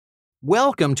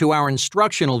Welcome to our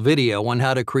instructional video on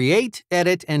how to create,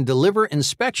 edit, and deliver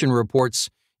inspection reports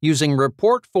using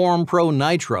Report Form Pro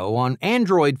Nitro on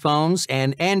Android phones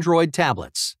and Android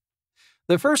tablets.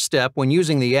 The first step when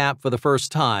using the app for the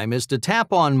first time is to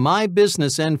tap on My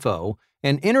Business Info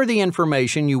and enter the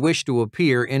information you wish to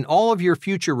appear in all of your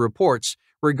future reports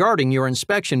regarding your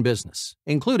inspection business,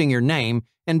 including your name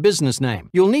and business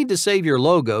name. You'll need to save your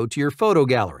logo to your photo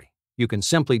gallery. You can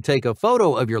simply take a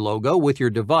photo of your logo with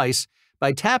your device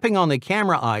by tapping on the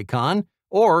camera icon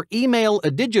or email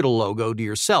a digital logo to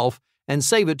yourself and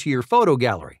save it to your photo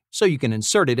gallery so you can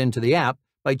insert it into the app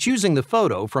by choosing the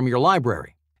photo from your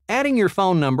library. Adding your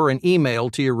phone number and email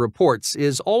to your reports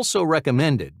is also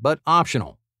recommended but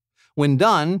optional. When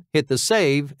done, hit the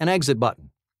Save and Exit button.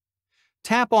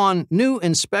 Tap on New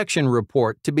Inspection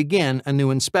Report to begin a new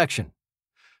inspection.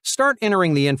 Start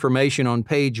entering the information on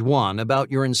page 1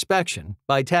 about your inspection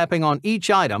by tapping on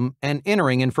each item and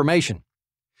entering information.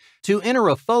 To enter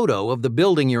a photo of the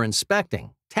building you're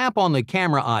inspecting, tap on the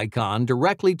camera icon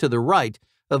directly to the right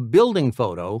of Building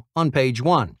Photo on page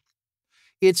 1.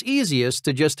 It's easiest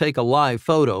to just take a live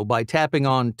photo by tapping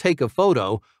on Take a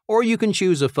Photo, or you can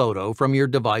choose a photo from your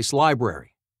device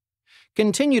library.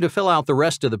 Continue to fill out the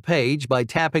rest of the page by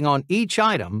tapping on each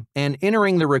item and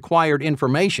entering the required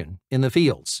information in the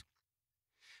fields.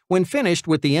 When finished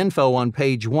with the info on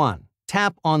page 1,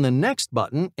 tap on the Next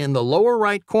button in the lower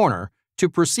right corner to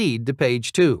proceed to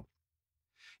page 2.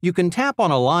 You can tap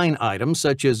on a line item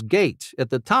such as Gate at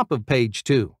the top of page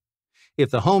 2. If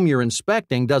the home you're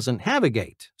inspecting doesn't have a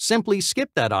gate, simply skip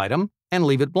that item and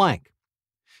leave it blank.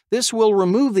 This will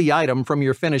remove the item from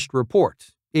your finished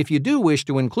report. If you do wish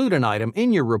to include an item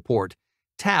in your report,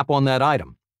 tap on that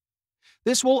item.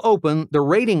 This will open the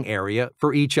rating area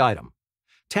for each item.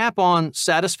 Tap on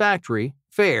Satisfactory,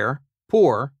 Fair,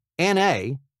 Poor,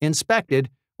 NA, Inspected,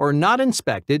 or Not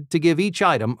Inspected to give each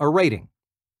item a rating.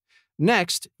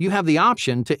 Next, you have the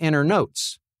option to enter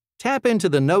notes. Tap into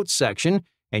the Notes section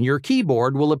and your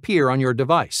keyboard will appear on your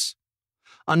device.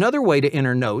 Another way to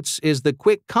enter notes is the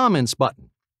Quick Comments button.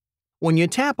 When you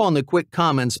tap on the Quick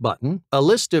Comments button, a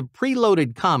list of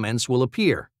preloaded comments will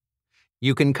appear.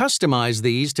 You can customize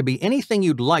these to be anything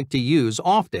you'd like to use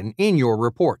often in your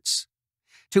reports.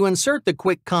 To insert the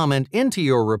quick comment into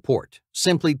your report,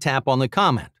 simply tap on the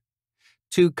comment.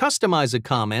 To customize a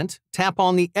comment, tap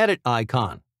on the Edit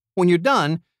icon. When you're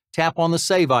done, tap on the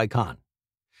Save icon.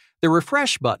 The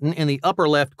Refresh button in the upper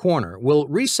left corner will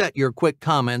reset your quick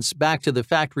comments back to the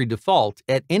factory default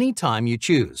at any time you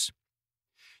choose.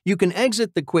 You can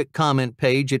exit the quick comment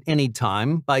page at any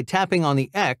time by tapping on the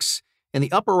X in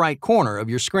the upper right corner of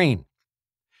your screen.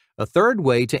 A third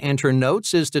way to enter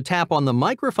notes is to tap on the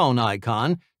microphone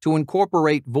icon to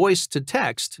incorporate voice to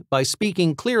text by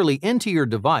speaking clearly into your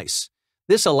device.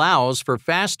 This allows for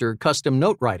faster custom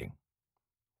note writing.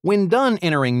 When done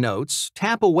entering notes,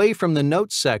 tap away from the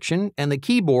Notes section and the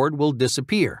keyboard will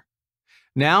disappear.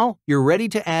 Now you're ready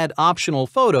to add optional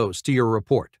photos to your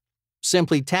report.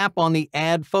 Simply tap on the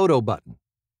Add Photo button.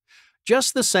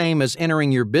 Just the same as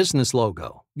entering your business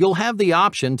logo, you'll have the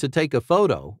option to take a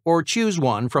photo or choose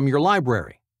one from your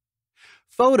library.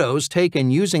 Photos taken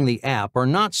using the app are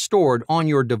not stored on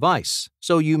your device,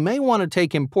 so you may want to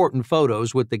take important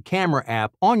photos with the camera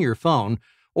app on your phone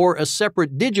or a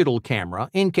separate digital camera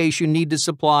in case you need to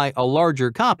supply a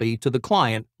larger copy to the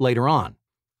client later on.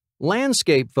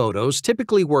 Landscape photos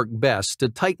typically work best to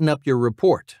tighten up your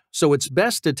report, so it's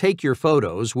best to take your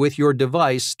photos with your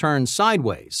device turned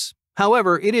sideways.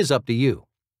 However, it is up to you.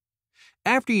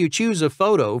 After you choose a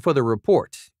photo for the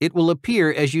report, it will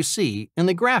appear as you see in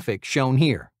the graphic shown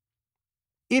here.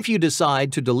 If you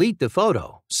decide to delete the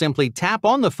photo, simply tap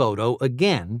on the photo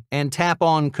again and tap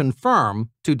on Confirm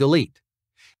to delete.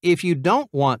 If you don't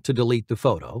want to delete the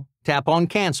photo, tap on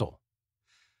Cancel.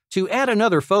 To add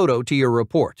another photo to your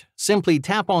report, simply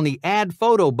tap on the Add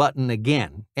Photo button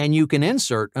again, and you can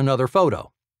insert another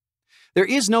photo. There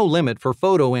is no limit for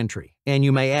photo entry, and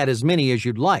you may add as many as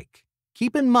you'd like.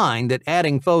 Keep in mind that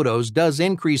adding photos does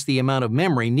increase the amount of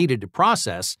memory needed to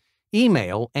process,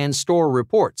 email, and store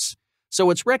reports, so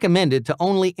it's recommended to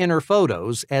only enter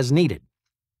photos as needed.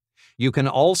 You can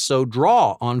also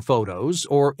draw on photos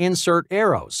or insert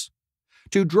arrows.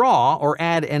 To draw or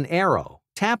add an arrow,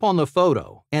 tap on the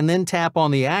photo and then tap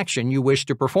on the action you wish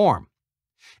to perform.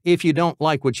 If you don't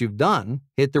like what you've done,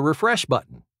 hit the Refresh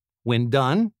button. When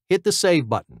done, hit the Save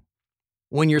button.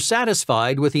 When you're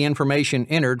satisfied with the information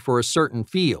entered for a certain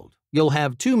field, you'll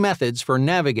have two methods for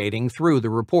navigating through the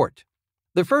report.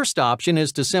 The first option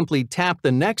is to simply tap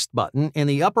the Next button in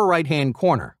the upper right-hand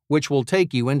corner, which will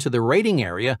take you into the rating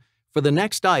area for the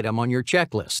next item on your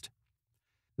checklist.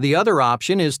 The other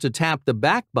option is to tap the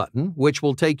back button, which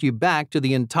will take you back to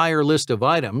the entire list of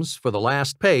items for the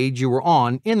last page you were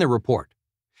on in the report.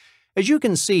 As you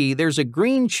can see, there's a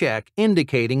green check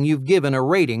indicating you've given a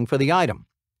rating for the item.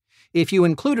 If you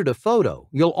included a photo,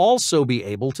 you'll also be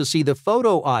able to see the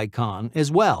photo icon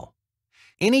as well.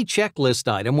 Any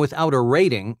checklist item without a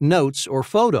rating, notes, or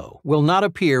photo will not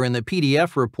appear in the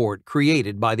PDF report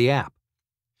created by the app.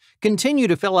 Continue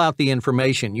to fill out the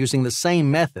information using the same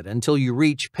method until you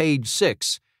reach page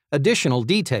 6, Additional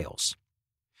Details.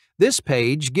 This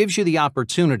page gives you the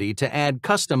opportunity to add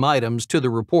custom items to the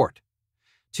report.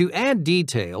 To add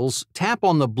details, tap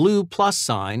on the blue plus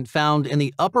sign found in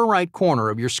the upper right corner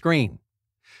of your screen.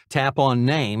 Tap on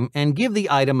Name and give the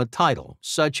item a title,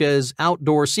 such as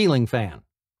Outdoor Ceiling Fan.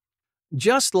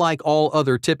 Just like all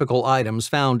other typical items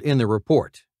found in the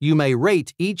report, you may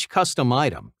rate each custom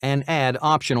item and add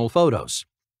optional photos.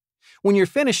 When you're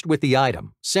finished with the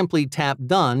item, simply tap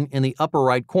Done in the upper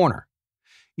right corner.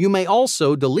 You may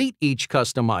also delete each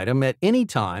custom item at any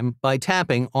time by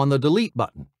tapping on the Delete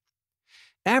button.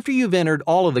 After you've entered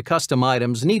all of the custom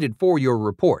items needed for your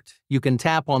report, you can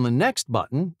tap on the Next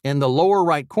button in the lower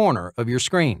right corner of your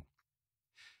screen.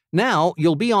 Now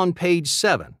you'll be on page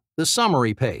 7, the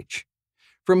Summary page.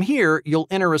 From here, you'll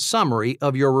enter a summary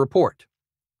of your report.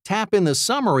 Tap in the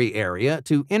Summary area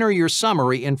to enter your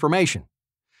summary information.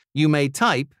 You may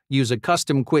type, use a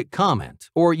custom quick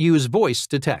comment, or use voice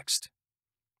to text.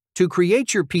 To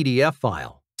create your PDF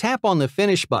file, tap on the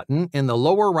Finish button in the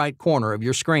lower right corner of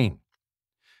your screen.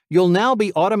 You'll now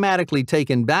be automatically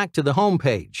taken back to the home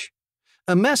page.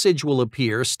 A message will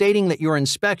appear stating that your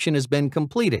inspection has been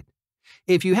completed.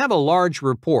 If you have a large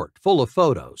report full of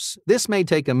photos, this may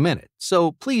take a minute,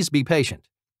 so please be patient.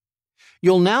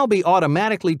 You'll now be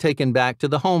automatically taken back to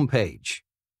the home page.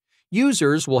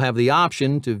 Users will have the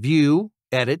option to view,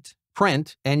 edit,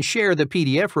 print, and share the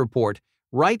PDF report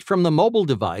right from the mobile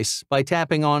device by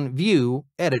tapping on View,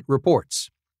 Edit Reports.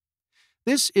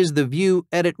 This is the View,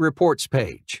 Edit Reports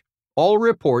page. All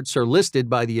reports are listed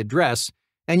by the address,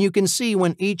 and you can see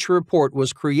when each report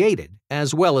was created,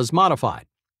 as well as modified.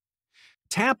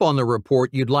 Tap on the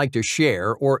report you'd like to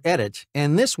share or edit,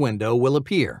 and this window will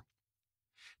appear.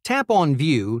 Tap on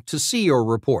View to see your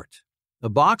report. A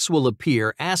box will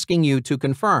appear asking you to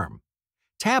confirm.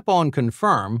 Tap on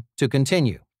Confirm to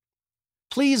continue.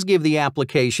 Please give the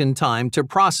application time to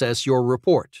process your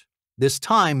report. This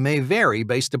time may vary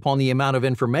based upon the amount of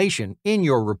information in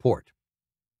your report.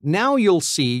 Now you'll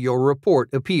see your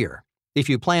report appear. If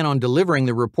you plan on delivering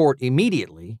the report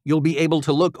immediately, you'll be able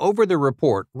to look over the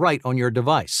report right on your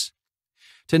device.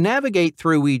 To navigate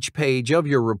through each page of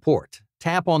your report,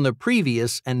 tap on the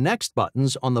Previous and Next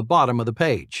buttons on the bottom of the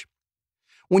page.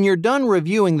 When you're done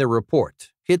reviewing the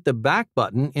report, hit the Back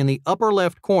button in the upper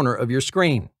left corner of your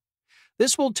screen.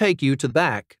 This will take you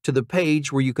back to the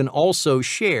page where you can also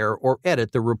share or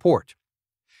edit the report.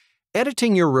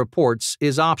 Editing your reports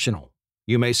is optional.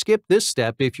 You may skip this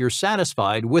step if you're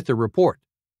satisfied with the report.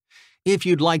 If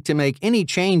you'd like to make any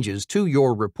changes to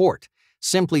your report,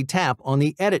 simply tap on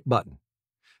the Edit button.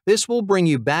 This will bring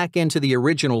you back into the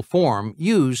original form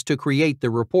used to create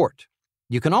the report.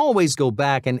 You can always go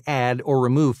back and add or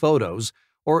remove photos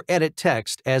or edit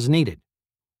text as needed.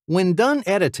 When done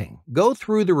editing, go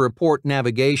through the report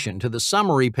navigation to the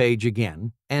Summary page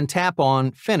again and tap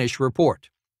on Finish Report.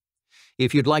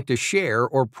 If you'd like to share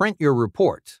or print your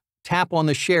report, tap on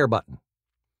the Share button.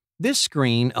 This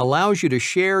screen allows you to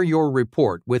share your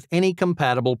report with any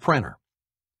compatible printer.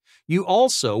 You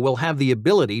also will have the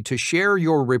ability to share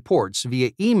your reports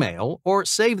via email or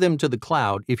save them to the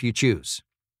cloud if you choose.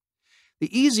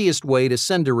 The easiest way to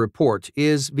send a report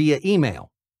is via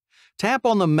email. Tap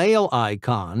on the Mail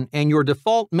icon and your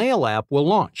default mail app will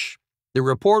launch. The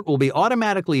report will be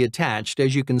automatically attached.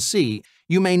 As you can see,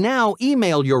 you may now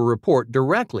email your report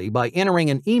directly by entering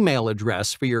an email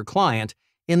address for your client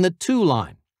in the To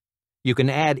line. You can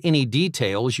add any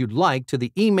details you'd like to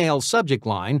the email subject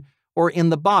line or in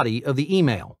the body of the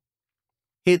email.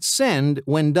 Hit Send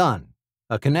when done.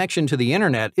 A connection to the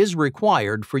internet is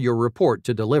required for your report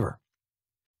to deliver.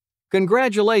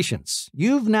 Congratulations!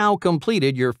 You've now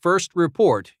completed your first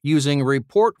report using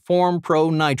Report Form Pro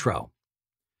Nitro.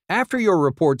 After your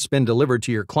report's been delivered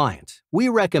to your client, we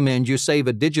recommend you save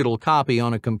a digital copy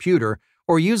on a computer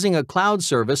or using a cloud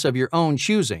service of your own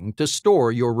choosing to store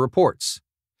your reports.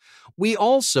 We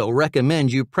also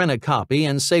recommend you print a copy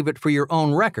and save it for your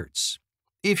own records.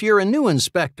 If you're a new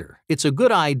inspector, it's a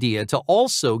good idea to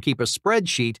also keep a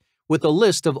spreadsheet with a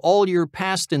list of all your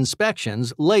past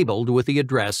inspections labeled with the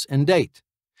address and date.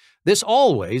 This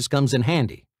always comes in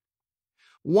handy.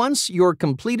 Once your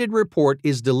completed report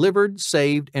is delivered,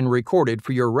 saved, and recorded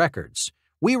for your records,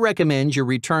 we recommend you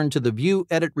return to the View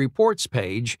Edit Reports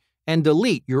page and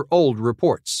delete your old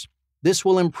reports. This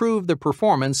will improve the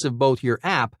performance of both your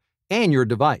app and your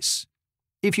device.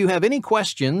 If you have any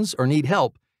questions or need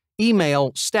help,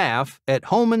 email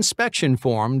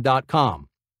staff@homeinspectionform.com.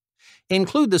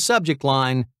 Include the subject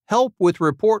line, Help with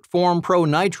Report Form Pro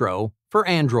Nitro for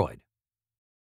Android.